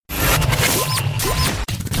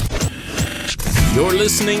You're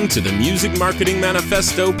listening to the Music Marketing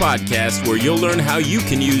Manifesto podcast, where you'll learn how you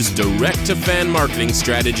can use direct-to-fan marketing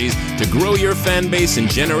strategies to grow your fan base and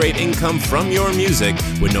generate income from your music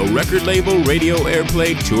with no record label, radio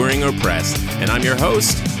airplay, touring, or press. And I'm your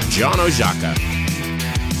host, John Oszaka.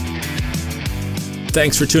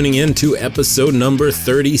 Thanks for tuning in to episode number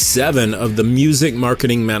 37 of the Music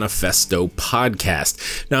Marketing Manifesto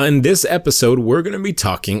podcast. Now, in this episode, we're going to be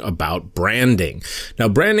talking about branding. Now,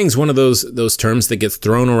 branding is one of those terms that gets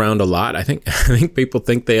thrown around a lot. I think people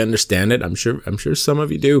think they understand it. I'm sure some of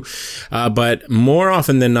you do. But more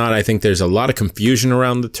often than not, I think there's a lot of confusion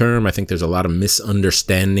around the term. I think there's a lot of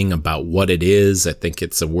misunderstanding about what it is. I think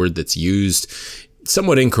it's a word that's used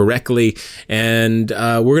somewhat incorrectly, and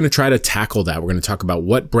we're going to try to tackle that. We're going to talk about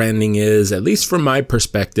what branding is, at least from my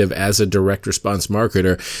perspective as a direct response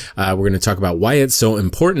marketer. We're going to talk about why it's so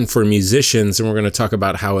important for musicians, and we're going to talk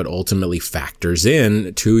about how it ultimately factors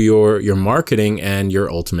in to your marketing and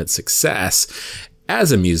your ultimate success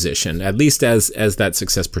as a musician, at least as that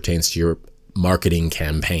success pertains to your marketing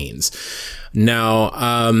campaigns.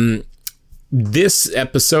 Now, this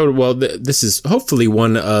episode, this is hopefully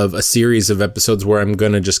one of a series of episodes where I'm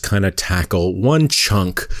going to just kind of tackle one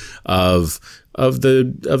chunk of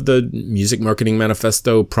the Music Marketing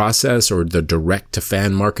Manifesto process, or the direct to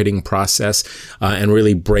fan marketing process, and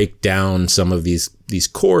really break down some of these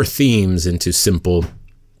core themes into simple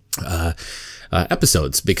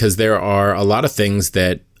episodes, because there are a lot of things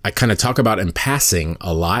that I kind of talk about in passing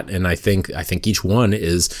a lot, and I think each one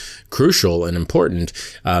is crucial and important,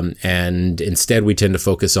 and instead we tend to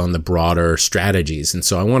focus on the broader strategies. And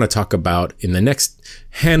so I want to talk about, in the next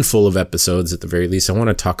handful of episodes at the very least, I want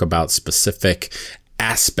to talk about specific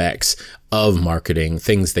aspects of marketing,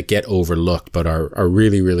 things that get overlooked but are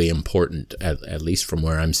really, really important, at least from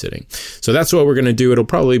where I'm sitting. So that's what we're going to do. It'll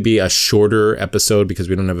probably be a shorter episode because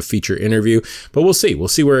we don't have a feature interview, but we'll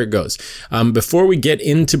see where it goes. Before we get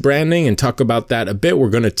into branding and talk about that a bit, we're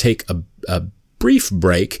going to take a brief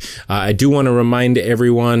break. I do want to remind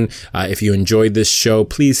everyone, if you enjoyed this show,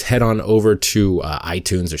 please head on over to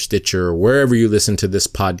iTunes or Stitcher or wherever you listen to this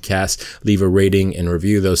podcast. Leave a rating and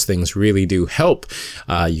review. Those things really do help.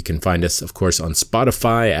 You can find us, of course, on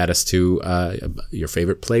Spotify. Add us to your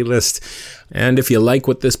favorite playlist. And if you like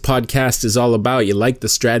what this podcast is all about, you like the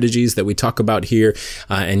strategies that we talk about here,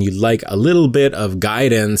 and you like a little bit of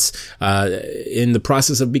guidance in the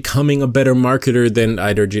process of becoming a better marketer, then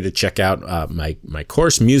I'd urge you to check out my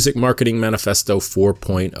course, Music Marketing Manifesto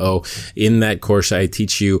 4.0. In that course, I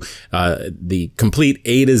teach you the complete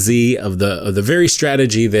A to Z of the very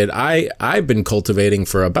strategy that I've been cultivating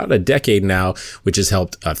for about a decade now, which has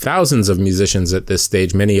helped thousands of musicians at this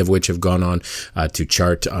stage, many of which have gone on to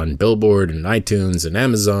chart on Billboard and iTunes and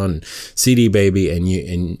Amazon and CD Baby, and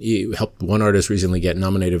you helped one artist recently get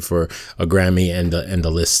nominated for a Grammy, and the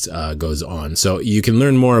list goes on. So you can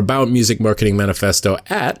learn more about Music Marketing Manifesto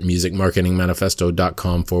at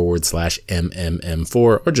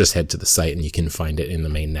musicmarketingmanifesto.com/MMM4, or just head to the site and you can find it in the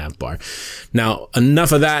main nav bar. Now,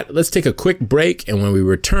 enough of that. Let's take a quick break, and when we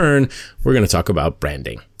return, we're going to talk about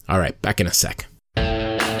branding. All right, back in a sec.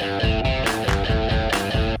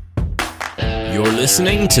 You're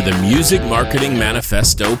listening to the Music Marketing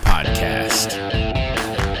Manifesto podcast.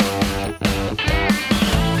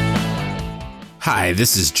 Hi,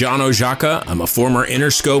 this is John Oszaka. I'm a former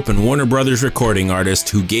Interscope and Warner Brothers recording artist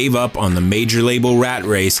who gave up on the major label rat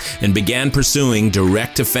race and began pursuing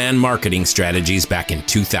direct-to-fan marketing strategies back in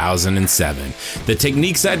 2007. The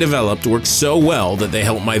techniques I developed worked so well that they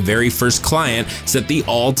helped my very first client set the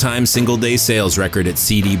all-time single-day sales record at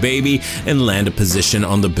CD Baby and land a position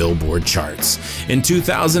on the Billboard charts. In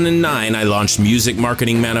 2009, I launched Music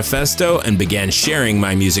Marketing Manifesto and began sharing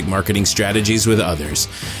my music marketing strategies with others.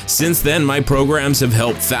 Since then, my programs have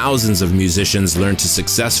helped thousands of musicians learn to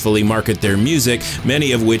successfully market their music,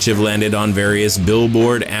 many of which have landed on various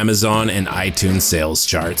Billboard, Amazon, and iTunes sales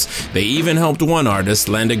charts. They even helped one artist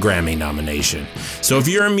land a Grammy nomination. So if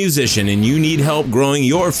you're a musician and you need help growing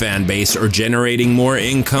your fan base or generating more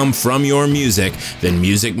income from your music, then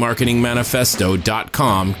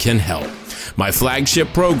musicmarketingmanifesto.com can help. My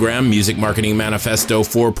flagship program, Music Marketing Manifesto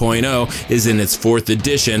 4.0, is in its 4th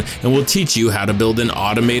edition and will teach you how to build an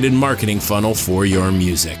automated marketing funnel for your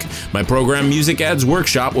music. My program, Music Ads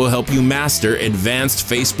Workshop, will help you master advanced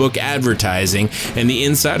Facebook advertising, and the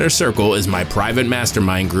Insider Circle is my private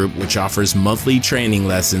mastermind group which offers monthly training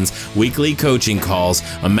lessons, weekly coaching calls,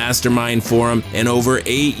 a mastermind forum, and over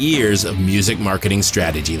 8 years of music marketing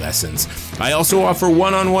strategy lessons. I also offer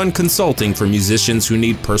one-on-one consulting for musicians who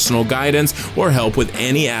need personal guidance or help with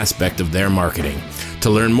any aspect of their marketing. To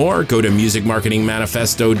learn more, go to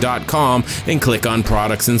musicmarketingmanifesto.com and click on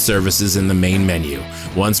products and services in the main menu.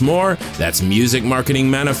 Once more, that's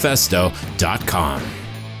musicmarketingmanifesto.com.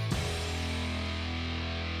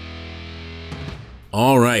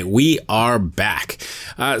 All right, we are back.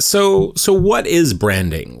 So what is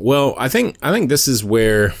branding? Well, I think this is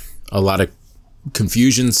where a lot of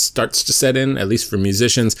confusion starts to set in, at least for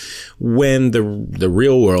musicians. When the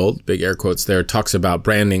real world, big air quotes there, talks about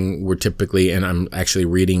branding, we're typically, and I'm actually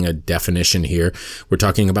reading a definition here, we're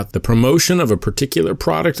talking about the promotion of a particular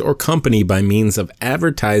product or company by means of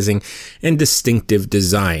advertising and distinctive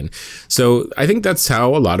design. So I think that's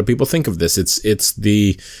how a lot of people think of this. It's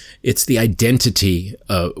the identity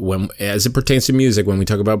when, as it pertains to music. When we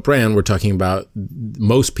talk about brand, we're talking about,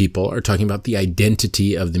 most people are talking about the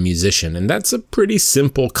identity of the musician. And that's a pretty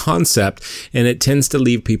simple concept, and it tends to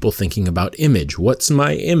leave people thinking about image. What's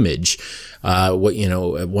my image?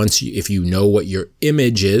 If you know what your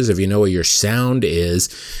image is, if you know what your sound is,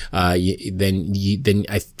 then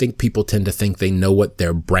I think people tend to think they know what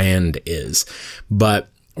their brand is. But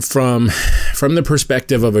from the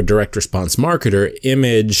perspective of a direct response marketer,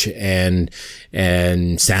 image and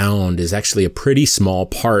sound is actually a pretty small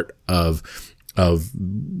part of a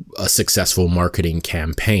successful marketing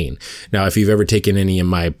campaign. Now, if you've ever taken any of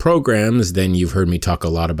my programs, then you've heard me talk a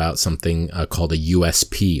lot about something called a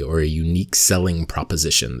USP, or a unique selling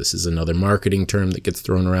proposition. This is another marketing term that gets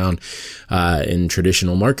thrown around in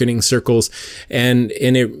traditional marketing circles, and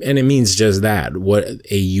it means just that. What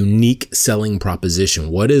a unique selling proposition?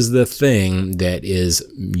 What is the thing that is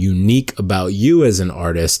unique about you as an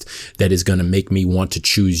artist that is going to make me want to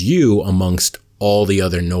choose you amongst all the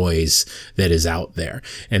other noise that is out there?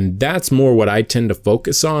 And that's more what I tend to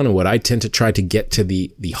focus on, and what I tend to try to get to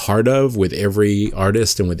the heart of with every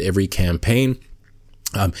artist and with every campaign.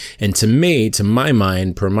 And to me, to my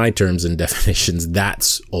mind, per my terms and definitions,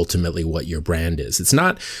 that's ultimately what your brand is. It's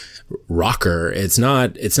not rocker. It's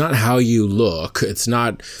not how you look. It's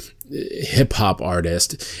not hip hop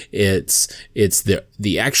artist. It's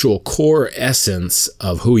the actual core essence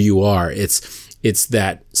of who you are. It's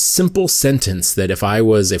that simple sentence that if I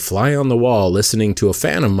was a fly on the wall listening to a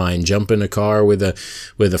fan of mine jump in a car with a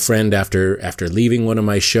friend after leaving one of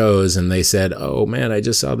my shows, and they said, "Oh man, I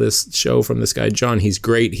just saw this show from this guy John. He's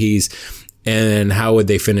great. And how would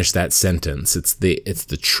they finish that sentence? It's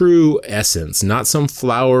the true essence, not some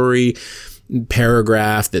flowery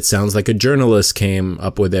paragraph that sounds like a journalist came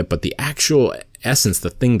up with it, but the actual essence, the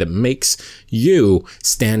thing that makes you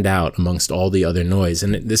stand out amongst all the other noise.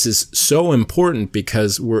 And this is so important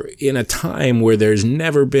because we're in a time where there's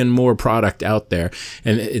never been more product out there,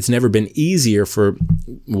 and it's never been easier for,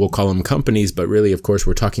 we'll call them companies, but really, of course,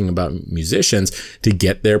 we're talking about musicians, to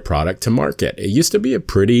get their product to market. It used to be a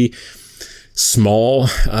pretty small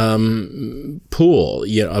pool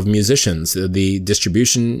of musicians. The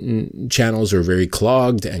distribution channels are very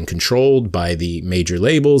clogged and controlled by the major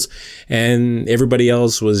labels, and everybody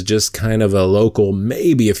else was just kind of a local,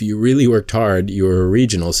 maybe if you really worked hard, you were a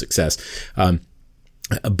regional success.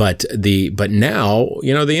 But now,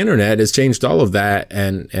 the internet has changed all of that,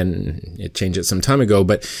 and it changed it some time ago.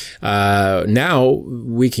 But now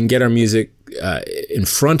we can get our music in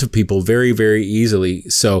front of people very, very easily.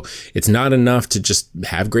 So it's not enough to just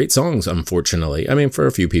have great songs, unfortunately. I mean, for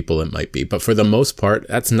a few people it might be, but for the most part,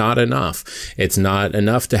 that's not enough. It's not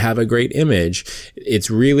enough to have a great image. It's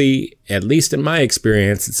really, at least in my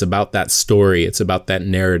experience, it's about that story. It's about that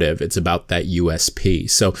narrative. It's about that USP.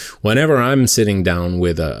 So whenever I'm sitting down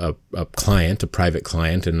with a client, a private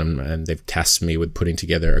client, and they've tasked me with putting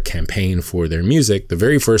together a campaign for their music, the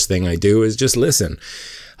very first thing I do is just listen.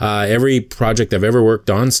 Every project I've ever worked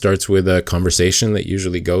on starts with a conversation that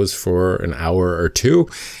usually goes for an hour or two,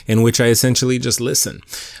 in which I essentially just listen.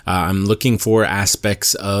 I'm looking for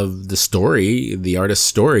aspects of the story, the artist's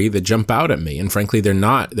story, that jump out at me. And frankly,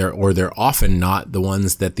 they're often not the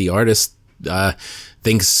ones that the artist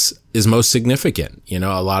thinks is most significant.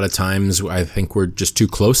 A lot of times I think we're just too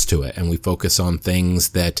close to it, and we focus on things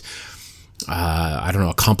that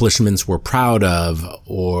accomplishments we're proud of,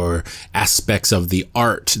 or aspects of the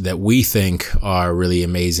art that we think are really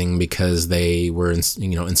amazing because they were,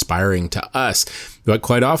 inspiring to us. But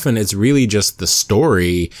quite often it's really just the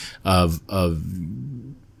story of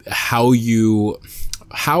how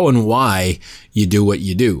and why you do what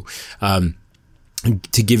you do.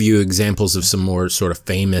 To give you examples of some more sort of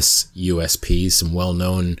famous USPs, some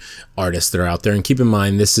well-known artists that are out there. And keep in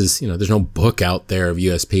mind, this is, there's no book out there of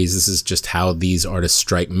USPs. This is just how these artists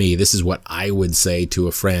strike me. This is what I would say to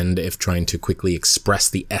a friend if trying to quickly express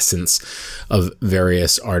the essence of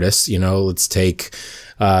various artists. Let's take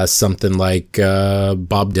something like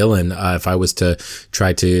Bob Dylan. If I was to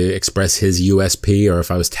try to express his USP, or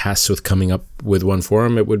if I was tasked with coming up with one for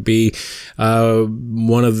him, it would be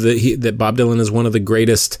that Bob Dylan is one of the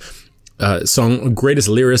greatest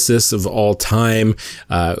lyricists of all time,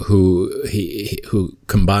 who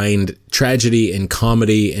combined tragedy and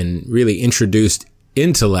comedy and really introduced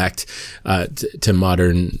intellect to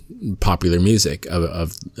modern popular music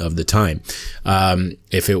of the time.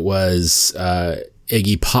 If it was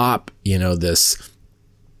Iggy Pop, this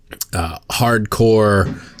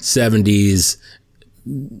hardcore 70s,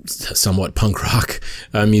 somewhat punk rock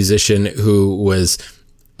musician who was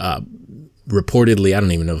reportedly, I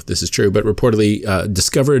don't even know if this is true, but reportedly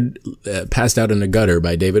discovered, passed out in a gutter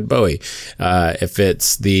by David Bowie. If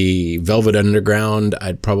it's the Velvet Underground,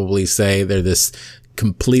 I'd probably say they're this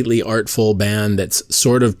completely artful band that's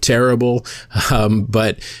sort of terrible,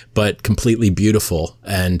 but completely beautiful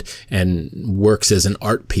and works as an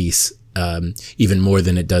art piece. Even more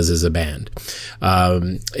than it does as a band.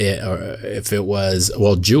 If it was,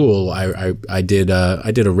 Jewel, I did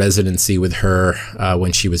a residency with her,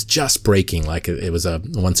 when she was just breaking, like it was a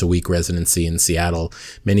once a week residency in Seattle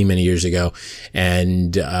many, many years ago.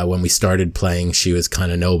 And, when we started playing, she was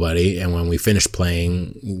kind of nobody. And when we finished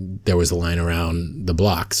playing, there was a line around the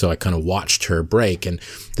block. So I kind of watched her break, and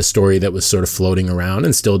the story that was sort of floating around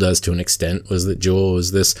and still does to an extent was that Jewel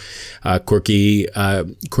was this, quirky,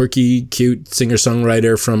 cute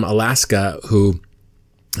singer-songwriter from Alaska who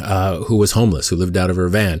was homeless, who lived out of her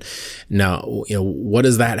van. Now, what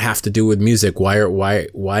does that have to do with music?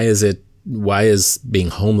 Why is being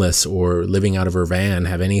homeless or living out of her van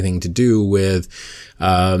have anything to do with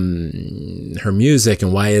her music,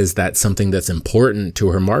 and why is that something that's important to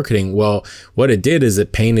her marketing? Well, what it did is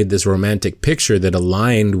it painted this romantic picture that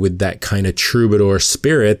aligned with that kind of troubadour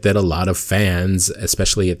spirit that a lot of fans,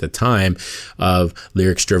 especially at the time, of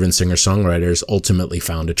lyrics-driven singer-songwriters ultimately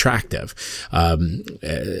found attractive.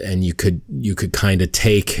 And you could kind of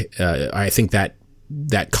take, I think that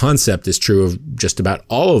concept is true of just about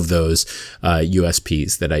all of those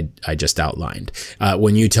USPs that I just outlined.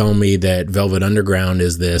 When you tell me that Velvet Underground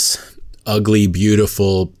is this ugly,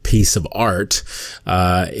 beautiful piece of art,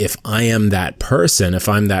 if I am that person, if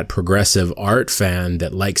I'm that progressive art fan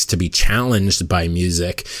that likes to be challenged by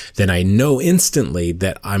music, then I know instantly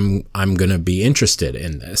that I'm going to be interested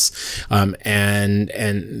in this. And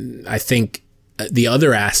I think the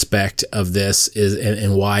other aspect of this is,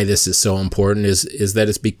 and why this is so important is that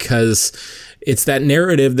it's because it's that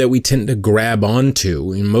narrative that we tend to grab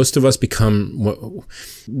onto. And most of us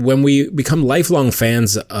when we become lifelong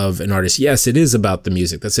fans of an artist, yes, it is about the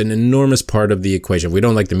music. That's an enormous part of the equation. If we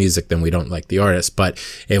don't like the music, then we don't like the artist. But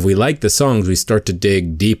if we like the songs, we start to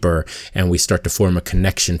dig deeper and we start to form a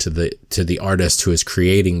connection to the artist who is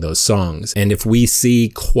creating those songs. And if we see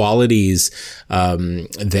qualities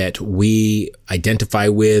that we identify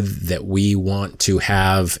with, that we want to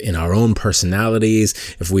have in our own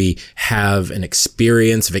personalities, if we have an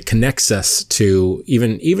experience, if it connects us to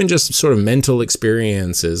even just sort of mental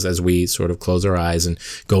experiences as we sort of close our eyes and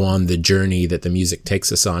go on the journey that the music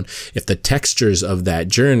takes us on, if the textures of that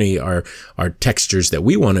journey are textures that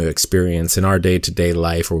we want to experience in our day-to-day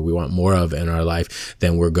life, or we want more of in our life,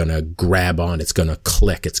 then we're going to grab on, it's going to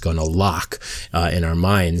click, it's going to lock in our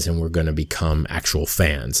minds, and we're going to become actual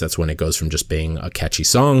fans. That's when it goes from just being a catchy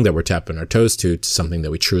song that we're tapping our toes to something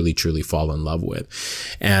that we truly, truly fall in love with.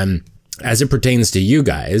 And as it pertains to you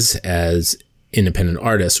guys as independent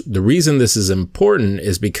artists, the reason this is important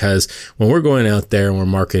is because when we're going out there and we're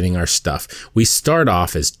marketing our stuff, we start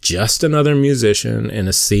off as just another musician in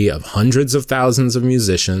a sea of hundreds of thousands of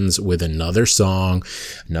musicians with another song,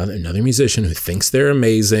 another musician who thinks they're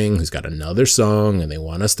amazing, who's got another song and they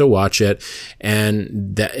want us to watch it.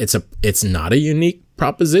 And that it's not a unique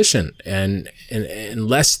proposition. And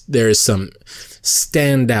unless there's some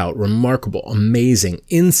standout, remarkable, amazing,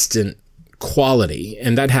 instant quality,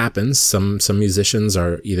 and that happens. Some musicians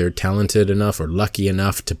are either talented enough or lucky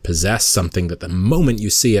enough to possess something that the moment you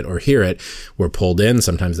see it or hear it, we're pulled in.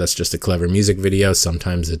 Sometimes that's just a clever music video.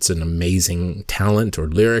 Sometimes it's an amazing talent or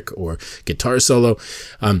lyric or guitar solo.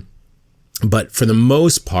 But for the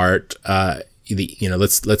most part,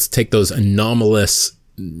 let's take those anomalous,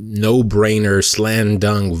 no-brainer, slam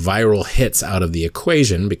dunk viral hits out of the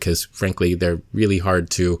equation, because frankly they're really hard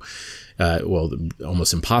to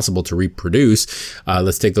almost impossible to reproduce.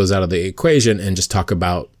 Let's take those out of the equation and just talk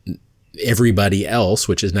about everybody else,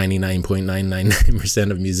 which is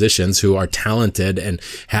 99.999% of musicians who are talented and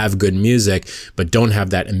have good music, but don't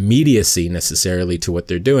have that immediacy necessarily to what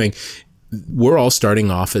they're doing. We're all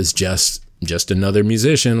starting off as just another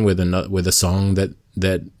musician with a song that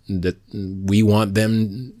that we want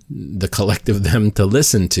them, the collective them, to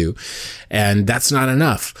listen to. And that's not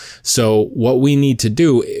enough. So what we need to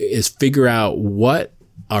do is figure out what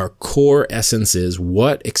our core essence is,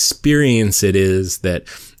 what experience it is that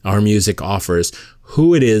our music offers,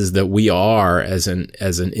 who it is that we are as an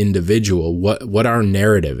individual, what our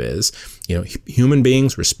narrative is. Human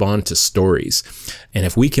beings respond to stories. And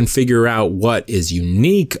if we can figure out what is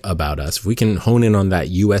unique about us, if we can hone in on that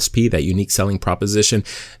USP, that unique selling proposition,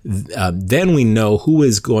 then we know who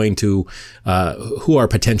our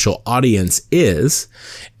potential audience is.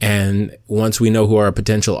 And once we know who our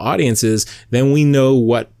potential audience is, then we know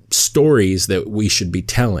what stories that we should be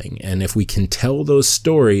telling. And if we can tell those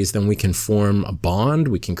stories, then we can form a bond,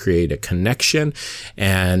 we can create a connection,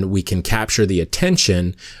 and we can capture the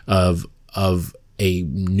attention of a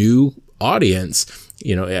new audience,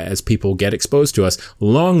 as people get exposed to us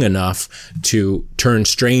long enough to turn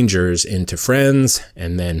strangers into friends,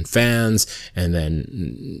 and then fans, and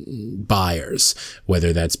then buyers,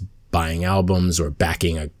 whether that's buying albums or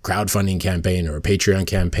backing a crowdfunding campaign or a Patreon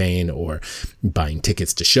campaign or buying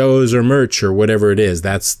tickets to shows or merch or whatever it is.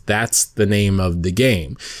 That's the name of the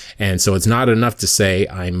game. And so it's not enough to say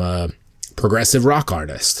I'm a progressive rock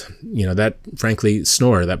artist. That, frankly,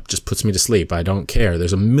 snore, that just puts me to sleep. I don't care.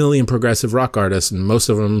 There's a million progressive rock artists, and most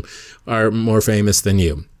of them are more famous than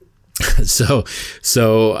you. So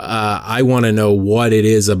I want to know what it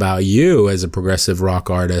is about you as a progressive rock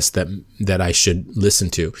artist that I should listen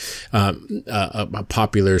to. A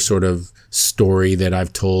popular sort of story that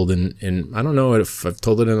I've told, and I don't know if I've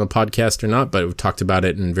told it in a podcast or not, but we've talked about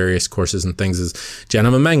it in various courses and things, is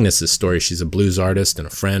Janiva Magnus's story. She's a blues artist and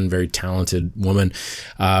a friend, very talented woman.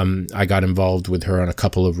 I got involved with her on a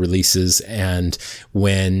couple of releases, and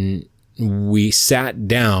when we sat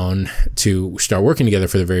down to start working together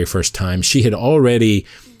for the very first time, she had already,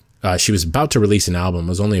 she was about to release an album. It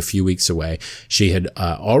was only a few weeks away. She had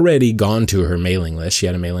already gone to her mailing list. She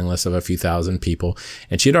had a mailing list of a few thousand people,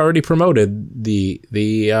 and she had already promoted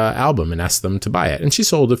the album and asked them to buy it. And she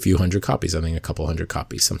sold a few hundred copies, I think a couple hundred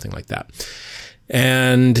copies, something like that.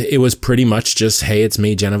 And it was pretty much just, hey, it's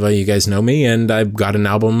me, Janiva, you guys know me, and I've got an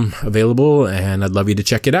album available, and I'd love you to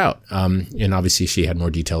check it out. And obviously she had more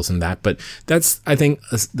details than that, but that's, I think,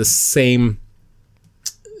 the same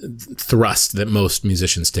thrust that most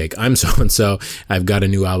musicians take. I'm so-and-so, I've got a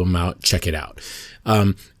new album out, check it out.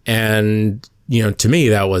 And to me,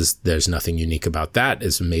 there's nothing unique about that.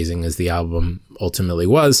 As amazing as the album ultimately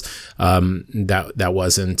was, that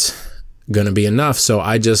wasn't going to be enough. So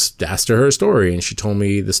I just asked her story, and she told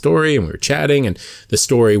me the story, and we were chatting. And the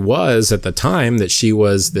story was, at the time, that she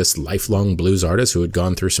was this lifelong blues artist who had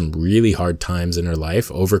gone through some really hard times in her life,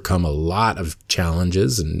 overcome a lot of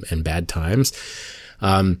challenges and bad times,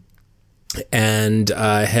 and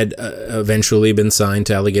had eventually been signed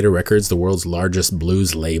to Alligator Records, the world's largest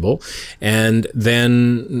blues label. And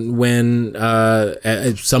then when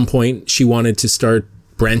at some point she wanted to start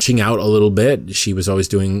branching out a little bit. She was always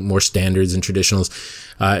doing more standards and traditionals.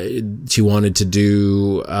 She wanted to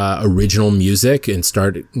do original music and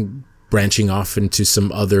start branching off into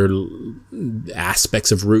some other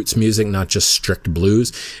aspects of roots music, not just strict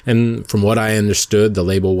blues. And from what I understood, the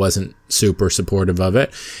label wasn't super supportive of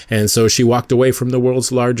it. And so she walked away from the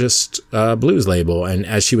world's largest blues label. And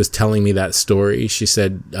as she was telling me that story, she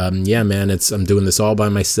said, yeah, man, I'm doing this all by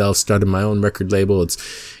myself, started my own record label.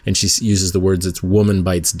 And she uses the words, it's woman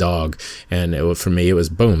bites dog. And for me, it was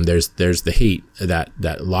boom, there's the heat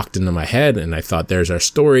that locked into my head. And I thought, there's our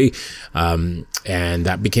story. And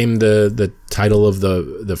that became the title of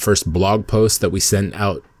the first blog post that we sent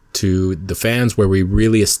out to the fans, where we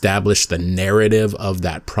really established the narrative of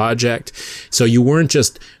that project. So you weren't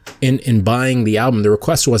just in buying the album. The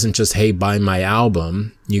request wasn't just, hey, buy my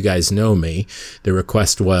album, you guys know me. The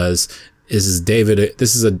request was, this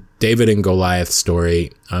is a David and Goliath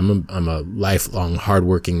story. I'm a lifelong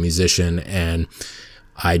hardworking musician, and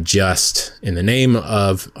I just, in the name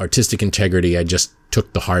of artistic integrity, I just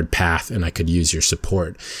took the hard path, and I could use your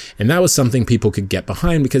support. And that was something people could get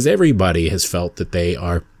behind, because everybody has felt that they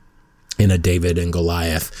are in a David and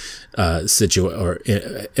Goliath situation, or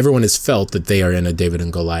everyone has felt that they are in a David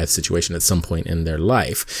and Goliath situation at some point in their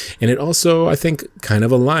life. And it also, I think, kind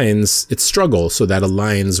of aligns, its struggle, so that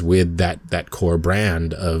aligns with that core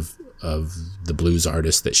brand of the blues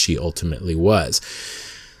artist that she ultimately was.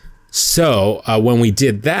 So when we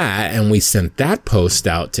did that, and we sent that post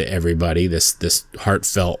out to everybody, this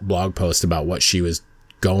heartfelt blog post about what she was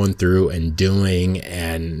going through and doing,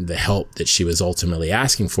 and the help that she was ultimately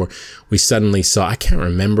asking for, we suddenly saw, I can't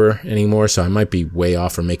remember anymore, so I might be way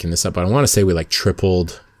off or making this up, but I want to say we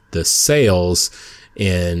tripled the sales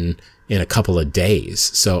in in a couple of days.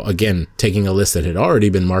 So again, taking a list that had already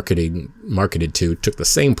been marketed to, took the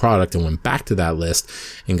same product and went back to that list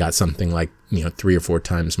and got something like, 3 or 4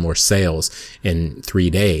 times more sales in 3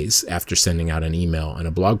 days after sending out an email and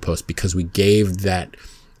a blog post, because we gave that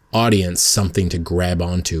audience something to grab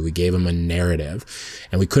onto. We gave them a narrative,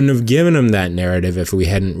 and we couldn't have given them that narrative if we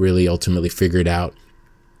hadn't really ultimately figured out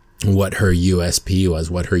what her USP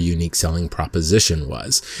was, what her unique selling proposition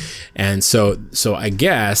was. And so I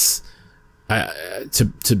guess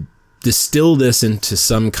to distill this into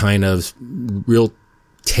some kind of real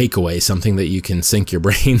takeaway, something that you can sink your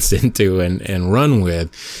brains into and run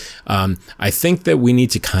with, I think that we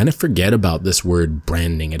need to kind of forget about this word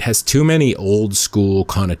branding. It has too many old school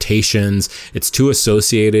connotations. It's too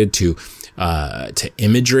associated to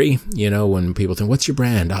imagery. When people think, what's your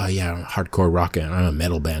brand? Oh yeah, I'm hardcore rock and I'm a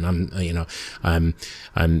metal band. I'm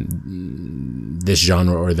this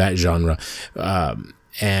genre or that genre.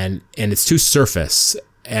 And it's too surface.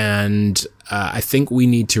 And I think we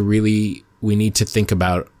need to think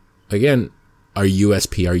about, again, our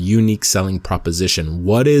USP, our unique selling proposition.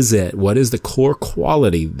 What is it? What is the core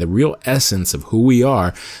quality, the real essence of who we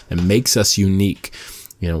are that makes us unique?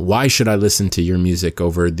 Why should I listen to your music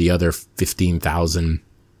over the other 15,000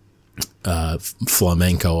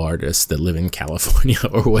 flamenco artists that live in California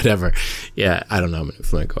or whatever? Yeah, I don't know how many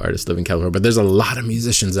flamenco artists live in California, but there's a lot of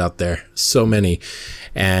musicians out there, so many,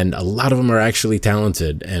 and a lot of them are actually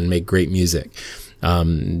talented and make great music.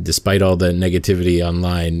 Despite all the negativity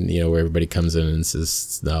online, where everybody comes in and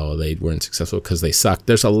says, no, they weren't successful because they suck.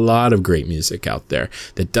 There's a lot of great music out there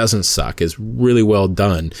that doesn't suck, is really well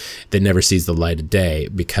done, that never sees the light of day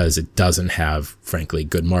because it doesn't have, frankly,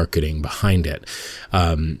 good marketing behind it.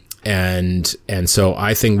 And so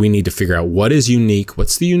I think we need to figure out what is unique.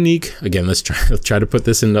 What's the unique? Again, let's try to put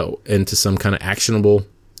this into some kind of actionable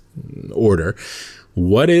order.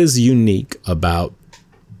 What is unique about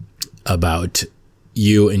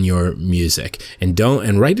you and your music? And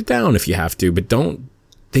write it down if you have to, but don't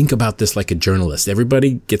think about this like a journalist.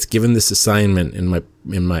 Everybody gets given this assignment in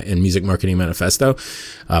Music Marketing Manifesto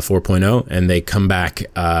 4.0, and they come back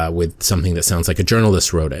with something that sounds like a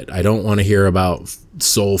journalist wrote it. I don't want to hear about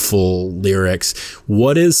soulful lyrics.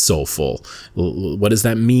 What is soulful? What does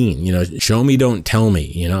that mean? Show me, don't tell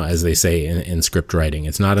me, as they say in script writing.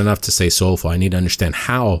 It's not enough to say soulful. I need to understand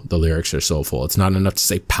how the lyrics are soulful. It's not enough to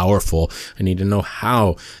say powerful. I need to know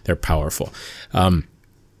how they're powerful. And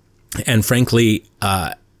frankly,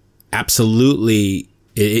 absolutely,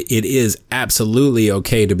 it is absolutely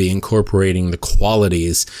okay to be incorporating the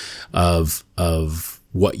qualities of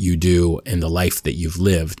what you do and the life that you've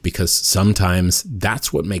lived, because sometimes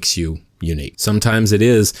that's what makes you unique. Sometimes it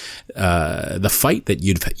is the fight that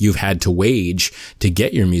you've had to wage to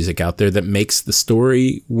get your music out there that makes the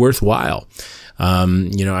story worthwhile. I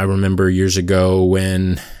remember years ago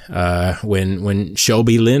when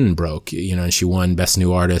Shelby Lynn broke, and she won Best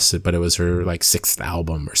New Artist, but it was her like 6th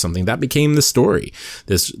album or something. That became the story.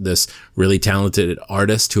 This really talented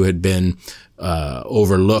artist who had been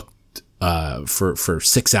overlooked for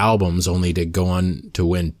 6 albums, only to go on to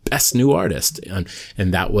win Best New Artist, and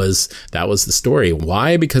that was the story.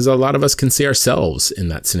 Why? Because a lot of us can see ourselves in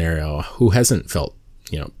that scenario. Who hasn't felt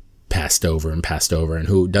passed over, and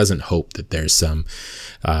who doesn't hope that there's some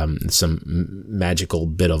magical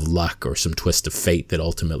bit of luck or some twist of fate that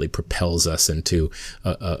ultimately propels us into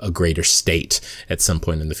a greater state at some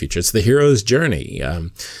point in the future? It's the hero's journey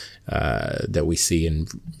that we see in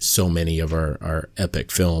so many of our epic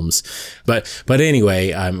films. But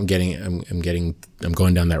anyway, I'm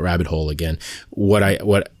going down that rabbit hole again. But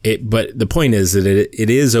the point is that it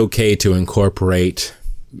is okay to incorporate,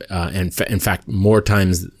 and in fact, more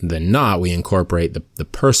times than not, we incorporate the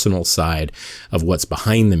personal side of what's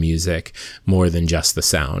behind the music more than just the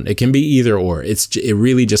sound. It can be either or. It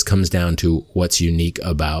really just comes down to what's unique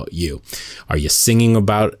about you. Are you singing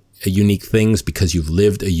about unique things because you've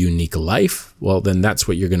lived a unique life? Well, then that's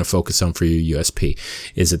what you're going to focus on for your USP.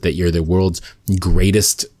 Is it that you're the world's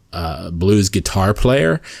greatest blues guitar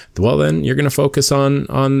player? Well, then you're going to focus on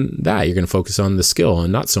that. You're going to focus on the skill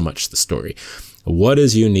and not so much the story. What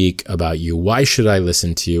is unique about you? Why should I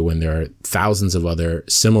listen to you when there are thousands of other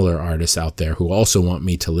similar artists out there who also want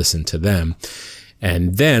me to listen to them?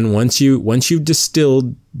 And then once you've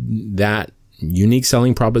distilled that unique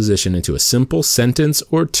selling proposition into a simple sentence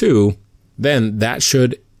or two, then that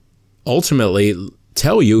should ultimately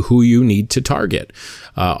tell you who you need to target.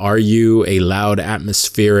 Are you a loud,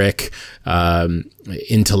 atmospheric,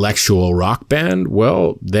 intellectual rock band?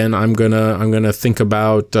 Well, then I'm gonna think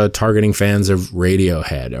about targeting fans of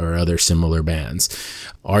Radiohead or other similar bands.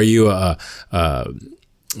 Are you a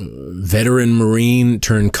veteran Marine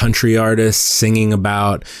turned country artist singing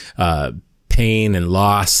about pain and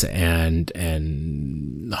loss and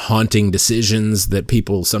haunting decisions that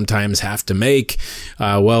people sometimes have to make,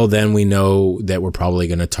 well, then we know that we're probably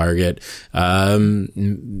going to target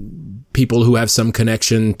people who have some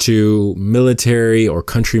connection to military or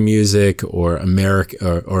country music or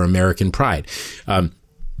American pride.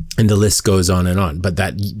 And the list goes on and on. But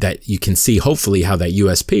that you can see hopefully how that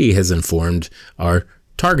USP has informed our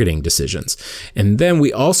targeting decisions. And then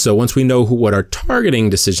we also, once we know what our targeting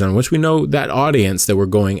decision, once we know that audience that we're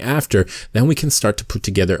going after, then we can start to put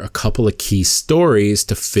together a couple of key stories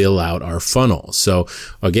to fill out our funnel. So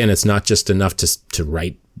again, it's not just enough to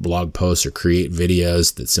write blog posts or create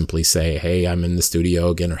videos that simply say, hey, I'm in the studio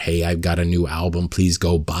again, or hey, I've got a new album, please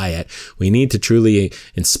go buy it. We need to truly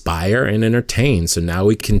inspire and entertain. So now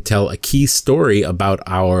we can tell a key story about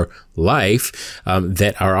our life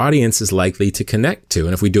that our audience is likely to connect to.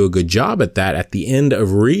 And if we do a good job at that, at the end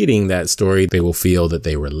of reading that story, they will feel that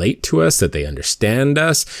they relate to us, that they understand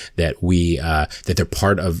us, that we're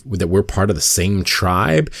part of the same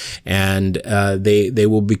tribe, and they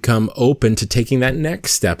will become open to taking that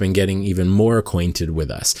next step and getting even more acquainted with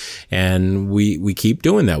us. And we keep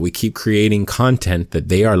doing that. We keep creating content that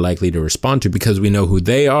they are likely to respond to because we know who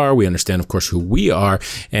they are. We understand, of course, who we are,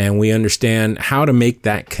 and we understand how to make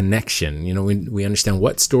that connection. You know, we understand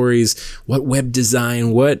what stories, what web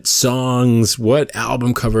design, what songs, what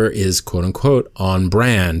album cover is quote unquote on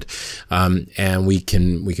brand. And we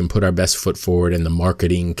can put our best foot forward and the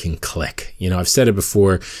marketing can click. You know, I've said it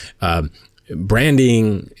before,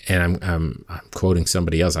 branding, and I'm quoting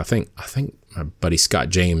somebody else. I think my buddy Scott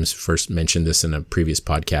James first mentioned this in a previous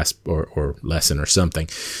podcast or lesson or something.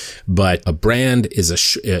 But a brand is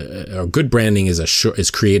a good branding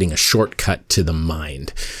is creating a shortcut to the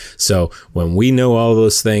mind. So when we know all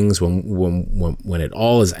those things, when it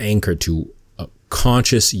all is anchored to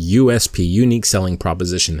conscious USP, unique selling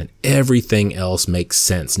proposition, then everything else makes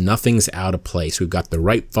sense. Nothing's out of place. We've got the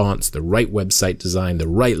right fonts, the right website design, the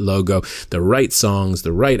right logo, the right songs,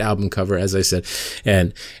 the right album cover, as I said,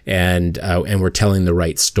 and we're telling the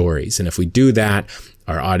right stories. And if we do that,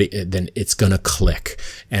 our audience, then it's going to click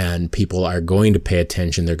and people are going to pay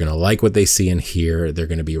attention. They're going to like what they see and hear. They're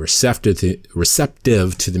going to be receptive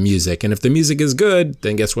to the music. And if the music is good,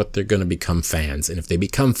 then guess what? They're going to become fans. And if they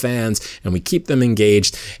become fans and we keep them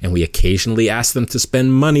engaged and we occasionally ask them to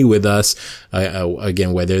spend money with us,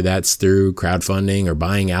 again, whether that's through crowdfunding or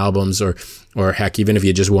buying albums or heck, even if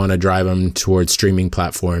you just want to drive them towards streaming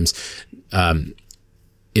platforms,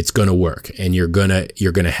 it's going to work and you're going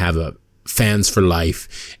to have fans for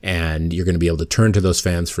life, and you're going to be able to turn to those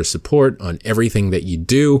fans for support on everything that you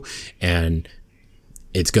do, and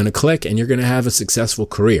it's going to click and you're going to have a successful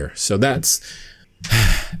career. So that's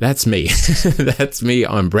me. That's me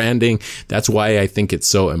on branding. That's why I think it's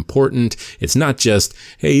so important. It's not just,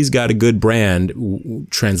 hey, he's got a good brand,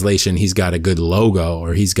 translation, he's got a good logo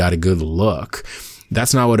or he's got a good look.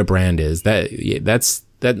 That's not what a brand is.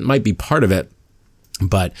 That might be part of it.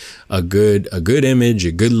 But a good image,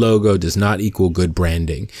 a good logo does not equal good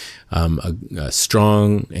branding. A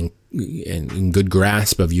strong and good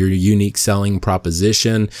grasp of your unique selling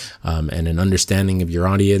proposition, and an understanding of your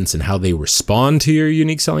audience and how they respond to your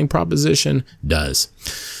unique selling proposition does.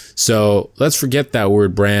 So let's forget that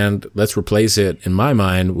word brand. Let's replace it, in my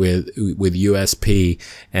mind, with USP,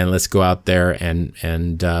 and let's go out there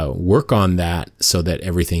and work on that so that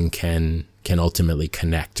everything can ultimately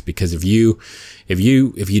connect. Because if you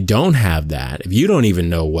don't have that, if you don't even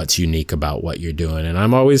know what's unique about what you're doing, and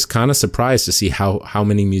I'm always kind of surprised to see how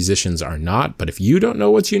many musicians are not, but if you don't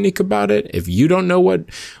know what's unique about it, if you don't know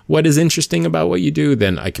what is interesting about what you do,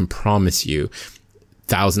 then I can promise you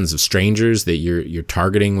thousands of strangers that you're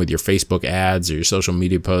targeting with your Facebook ads or your social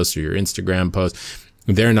media posts or your Instagram posts,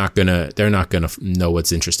 they're not gonna know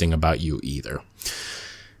what's interesting about you either.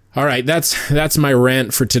 All right, that's my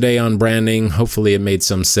rant for today on branding. Hopefully it made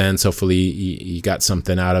some sense. Hopefully you got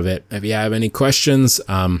something out of it. If you have any questions,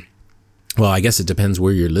 well, I guess it depends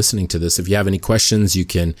where you're listening to this. If you have any questions, you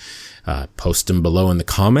can post them below in the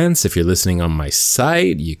comments. If you're listening on my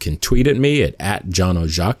site, you can tweet at me at John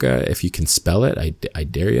Oszajca, if you can spell it. I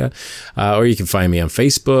dare you. Or you can find me on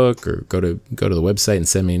Facebook or go to the website and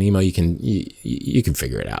send me an email. You can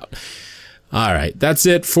figure it out. All right, that's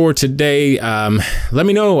it for today. Let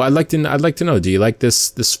me know. I'd like to know. Do you like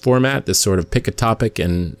this format? This sort of pick a topic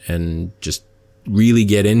and just really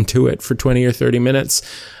get into it for 20 or 30 minutes.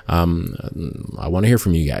 I want to hear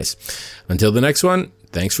from you guys. Until the next one,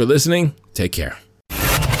 thanks for listening. Take care.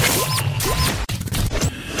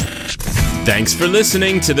 Thanks for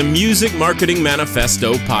listening to the Music Marketing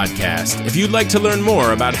Manifesto podcast. If you'd like to learn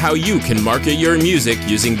more about how you can market your music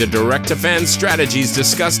using the direct-to-fan strategies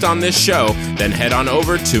discussed on this show, then head on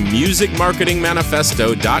over to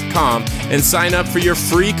musicmarketingmanifesto.com and sign up for your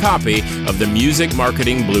free copy of the Music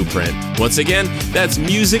Marketing Blueprint. Once again, that's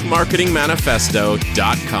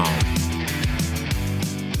musicmarketingmanifesto.com.